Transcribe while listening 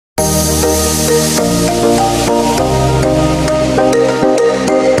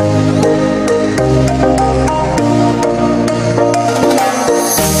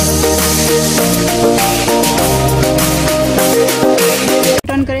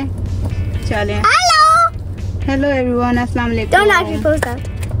चलें। Hello everyone, अस्सलाम वालेकुम। Don't actually post that.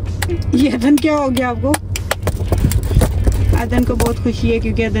 ये अदन क्या हो गया आपको? अदन को बहुत खुशी है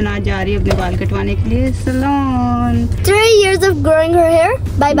क्योंकि अदन आज जा रही है अपने बाल कटवाने के लिए salon. 3 years of growing her hair.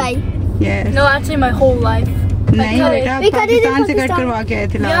 Bye bye. Yes. No, actually my whole life. नहीं बेटा, पाकिस्तान से कट करवा के आए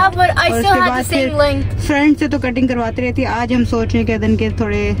थे last. Yeah, but I still had the same length. Friend से तो कटिंग करवाती रहती है। आज हम सोच रहे हैं कि अदन के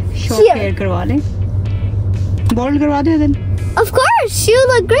थोड़े शॉर्ट हेयर करवा लें। बोल्ड करवा दे अदन। Of course, she will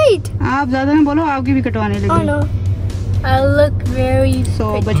look great. आप ज्यादा ना बोलो, आपकी भी कटवाने लगी। Oh no. I look very.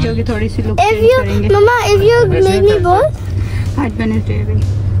 So बच्चों की थोड़ी see look If change you, करेंगे। Mama, if you make me bald, आज वेडनेसडे है।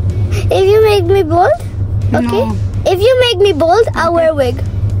 if you make me bald, okay. No. If you make me bald, I'll wear a wig.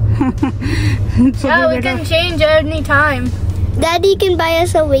 So Yeah, we बेटा, can change any time. Daddy can buy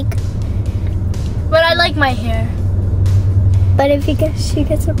us a wig. But I like my hair. But if she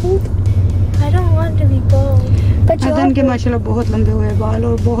gets a bald, I don't want to be bald. but you अदन के are. माशाल्लाह बहुत लंबे हुए बाल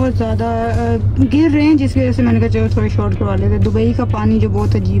और बहुत ज्यादा गिर रहे हैं, जिसकी वजह से मैंने कहा चलो थोड़े शॉर्ट करवा लेते। दुबई का पानी जो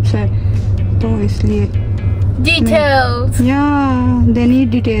बहुत अजीब सा है तो इसलिए। Details. Yeah, they need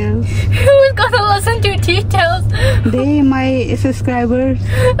details. Who's gonna listen to details? They, my subscribers.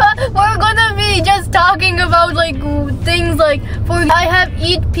 We're gonna be just talking about like things like, I have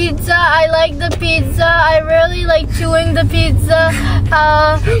eat pizza. I like the pizza. I really like chewing the pizza.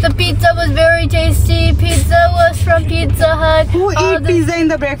 The pizza was very tasty. Pizza was from Pizza Hut. Who eat pizza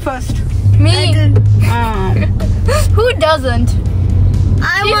in the breakfast? Me. Who doesn't?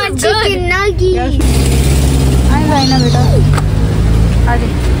 I This want is good. chicken nuggets. Yes. आए जाइना बेटा, आगे।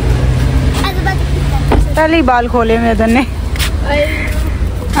 पहले ही बाल खोले में अदन ने।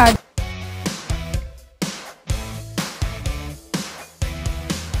 आज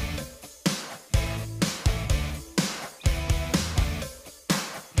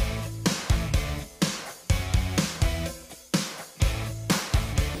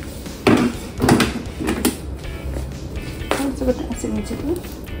ऐसे नीचे को।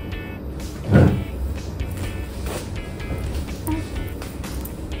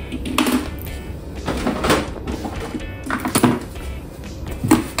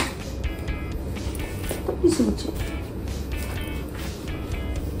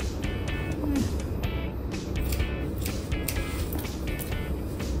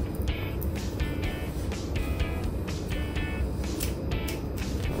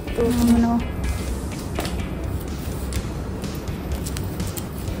 No.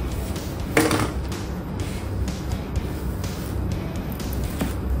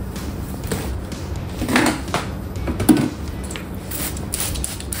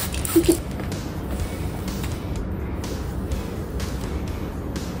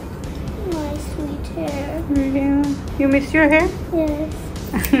 My sweet hair. Yeah. You missed your hair? Yes.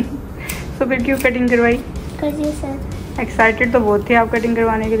 तो फिर क्यों कटिंग करवाई? Because you said एक्साइटेड तो बहुत थे आप कटिंग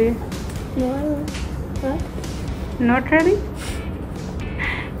करवाने के लिए। no. I won't. What? Not ready?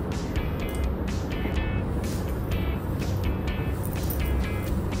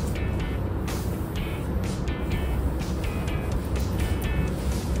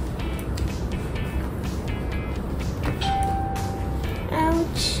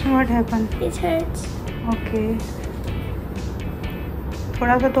 Ouch. What happen? It hurts. Okay,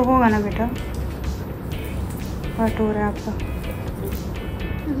 थोड़ा सा तो होगा ना बेटा। हर्ट हो रहा है आपका।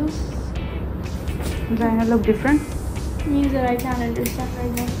 ज़ाइना look different. Means that I can't understand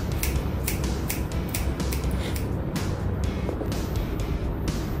right now.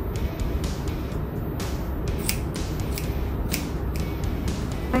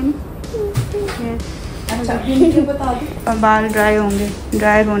 Yes. अब बाल ड्राई होंगे,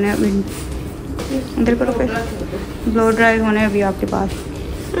 ड्राई होने अभी इधर करो फिर, ब्लो ड्राई होने अभी आपके पास,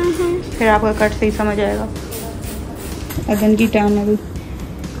 फिर आपका कट सही समझ आएगा। अदन की टर्न है अभी।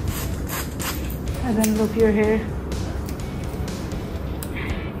 अदन लुक योर हेयर।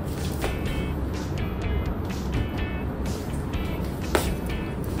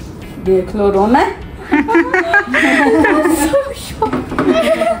 देख लो रोना है।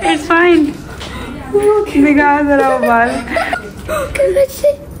 It's fine. दिखाओ जरा वो बाल।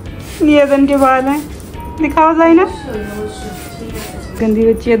 ये अदन के बाल हैं, दिखाओ ज़ाइना। गंदी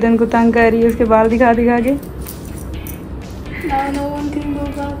बच्ची अदन को तंग कर रही है उसके बाल दिखा दिखा के। Now no one can go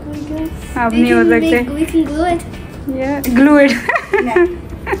back, I guess. आप नहीं हो सकते। We can glue it. Yeah, glue it.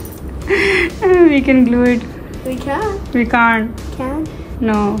 We can glue it. We can. We can't. Can.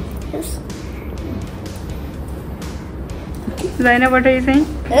 No. Yes. Zaina, what are you saying?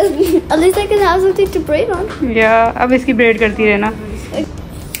 At least I can have something to braid on. Yeah, अब इसकी bread करती रहना।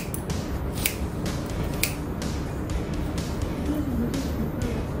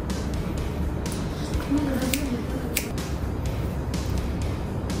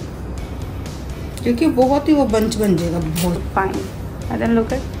 क्योंकि बहुत ही वो bunch बन जाएगा बहुत fine. Adn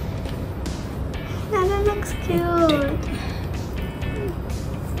look at That looks cute.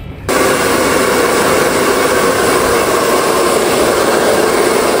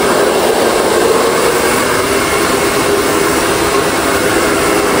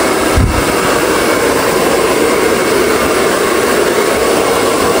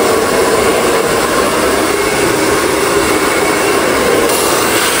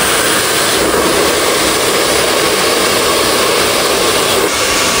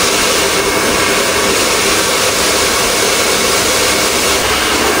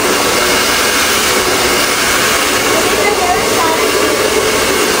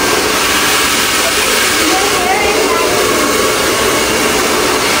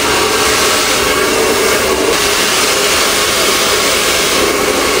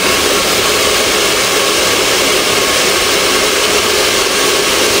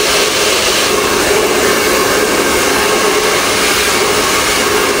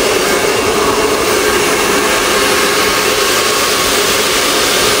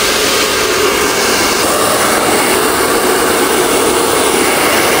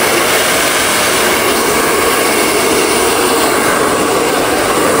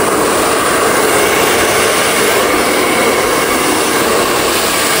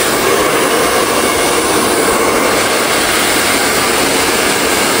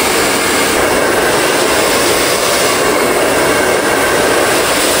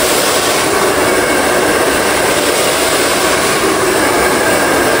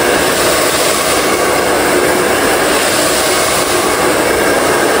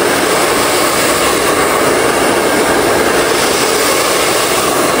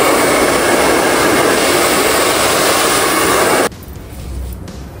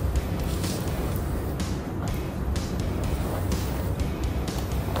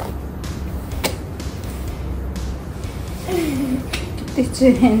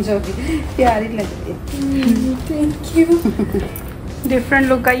 Change होगी, प्यारी लगती है। Thank you. डिफरेंट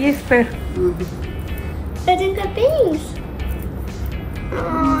लुक आई है इस पर। Adn Cut bangs. Oh,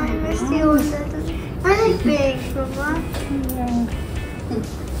 I miss the old letters. I like bangs, Mama. No, I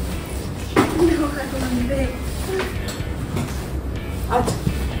want bangs. अच्छा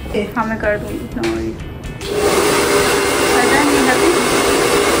हाँ मैं कर दूँगी। No worry.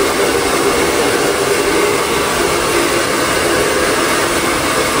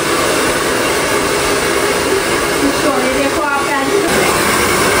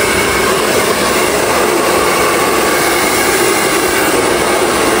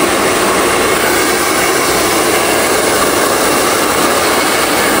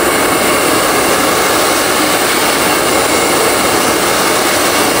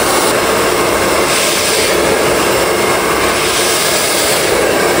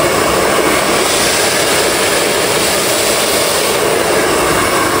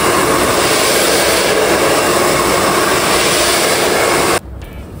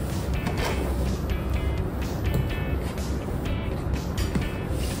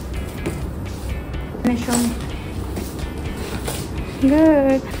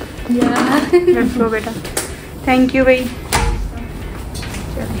 Good. Yeah. Let's go बेटा। Thank you भाई।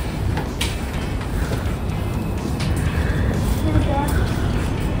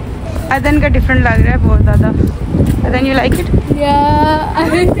 Adn का डिफरेंट लग रहा है बहुत ज़्यादा। Adn, you like it? Yeah,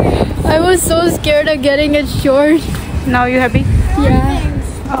 I was so scared of getting it short. Now you happy?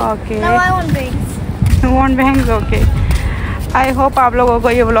 Yeah. Okay. Now I want bangs. You want bangs? Okay. I hope आप लोगों को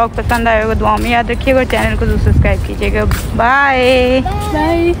ये व्लॉग पसंद आएगा। दुआ में याद रखिएगा, चैनल को सब्सक्राइब कीजिएगा। Bye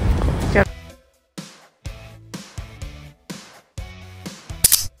Bye.